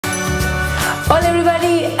Hola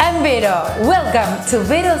everybody, I'm Vero. Welcome to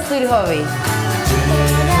Vero's Sweet Hobby.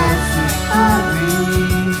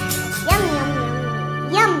 Yum,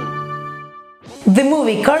 yum, yum, yum. The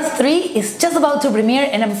movie Cars 3 is just about to premiere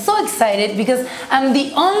and I'm so excited because I'm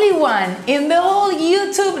the only one in the whole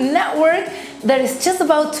YouTube network that is just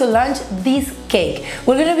about to launch this cake.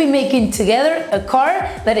 We're gonna be making together a car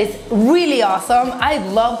that is really awesome. I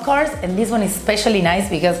love cars and this one is especially nice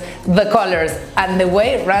because the colors and the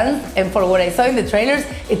way it runs, and for what I saw in the trailers,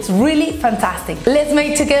 it's really fantastic. Let's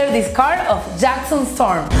make together this car of Jackson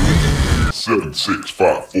Storm. 7, 6,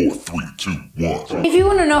 5, 4, 3, 2, 1. If you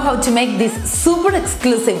want to know how to make these super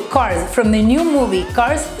exclusive cars from the new movie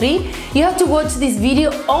Cars 3, you have to watch this video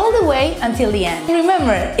all the way until the end.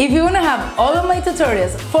 Remember, if you want to have all of my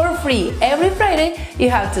tutorials for free every Friday, you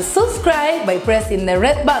have to subscribe by pressing the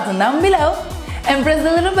red button down below and press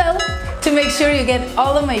the little bell to make sure you get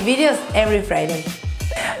all of my videos every Friday.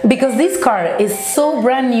 Because this car is so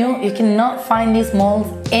brand new, you cannot find these molds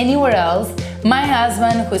anywhere else. My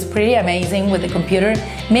husband, who is pretty amazing with the computer,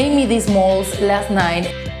 made me these molds last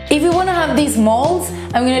night. If you want to have these molds,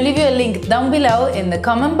 I'm going to leave you a link down below in the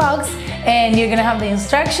comment box and you're going to have the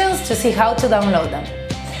instructions to see how to download them.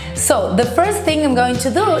 So the first thing I'm going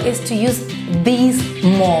to do is to use this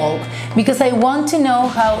mold because I want to know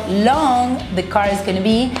how long the car is going to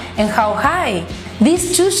be and how high.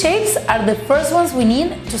 These two shapes are the first ones we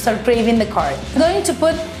need to start creating the car. I'm going to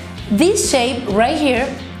put this shape right here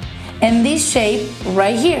and this shape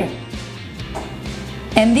right here.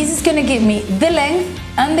 And this is gonna give me the length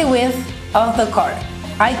and the width of the car.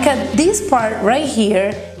 I cut this part right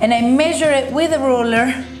here and I measure it with a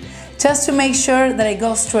ruler just to make sure that I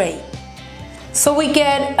go straight. So we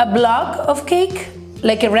get a block of cake,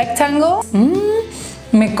 like a rectangle.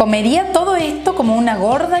 Me comería todo esto como una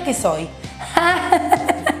gorda que soy.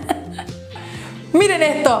 Miren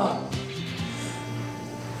esto.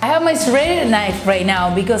 I have my serrated knife right now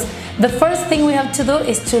because the first thing we have to do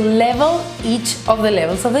is to level each of the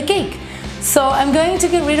levels of the cake. So I'm going to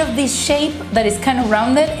get rid of this shape that is kind of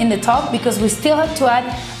rounded in the top because we still have to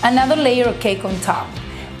add another layer of cake on top.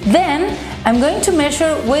 Then I'm going to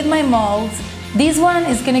measure with my molds. This one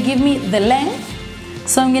is going to give me the length,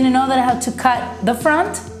 so I'm going to know that I have to cut the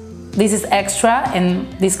front. This is extra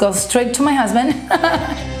and this goes straight to my husband.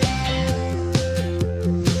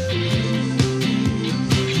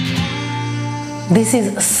 This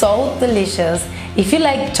is so delicious. If you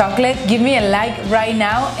like chocolate, give me a like right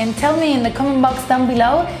now and tell me in the comment box down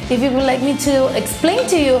below if you would like me to explain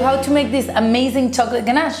to you how to make this amazing chocolate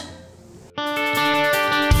ganache.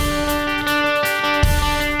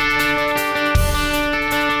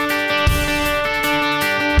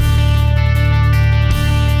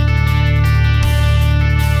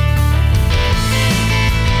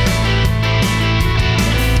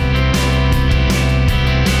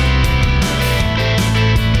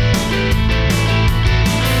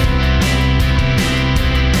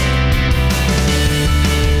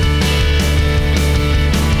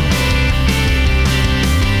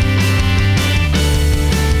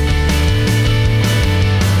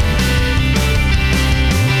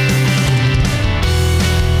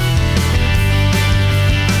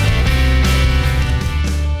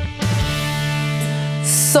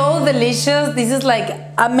 So delicious. This is like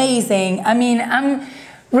amazing. I mean, I'm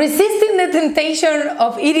resisting the temptation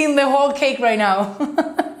of eating the whole cake right now.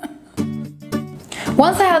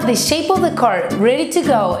 Once I have the shape of the car ready to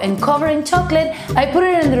go and covered in chocolate, I put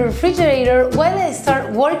it in the refrigerator while I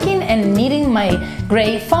start working and kneading my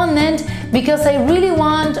gray fondant because I really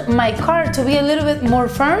want my car to be a little bit more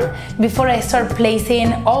firm before I start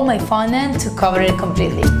placing all my fondant to cover it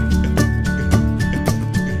completely.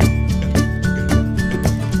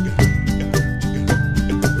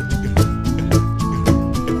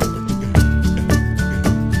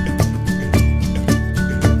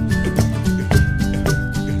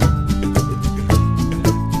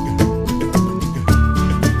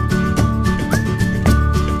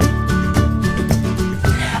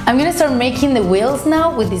 I'm gonna start making the wheels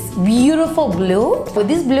now with this beautiful blue. With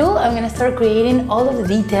this blue, I'm gonna start creating all of the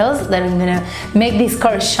details that I'm gonna make this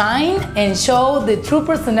car shine and show the true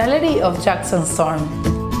personality of Jackson Storm.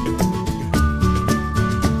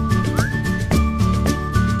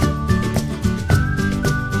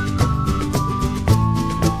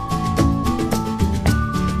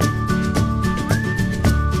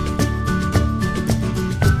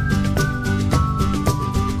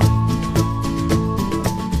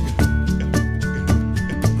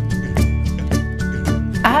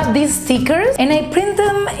 These stickers and I print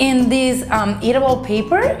them in this eatable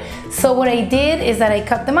paper. So what I did is that I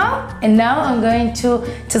cut them out and now I'm going to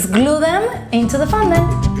just glue them into the fondant.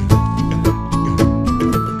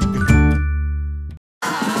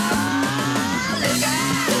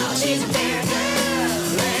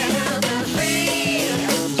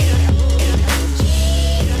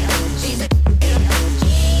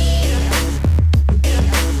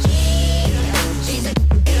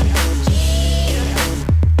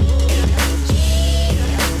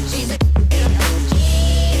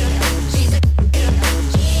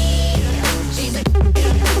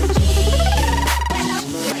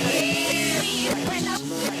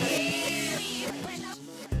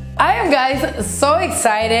 guys, so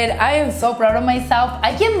excited. I am so proud of myself.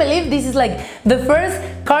 I can't believe this is like the first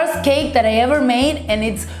Cars cake that I ever made, and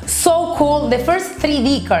it's so cool. The first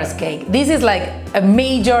 3D Cars cake. This is like a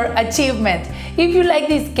major achievement. If you like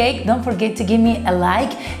this cake, don't forget to give me a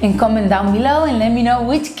like and comment down below and let me know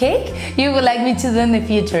which cake you would like me to do in the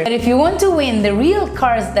future. But if you want to win the real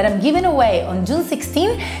cars that I'm giving away on June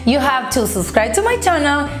 16, you have to subscribe to my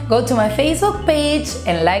channel, go to my Facebook page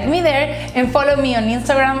and like me there, and follow me on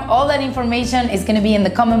Instagram. All that information is going to be in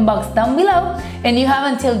the comment box down below, and you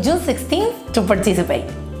have until June 16th to participate.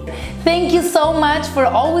 Thank you so much for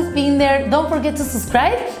always being there. Don't forget to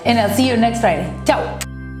subscribe, and I'll see you next Friday. Ciao!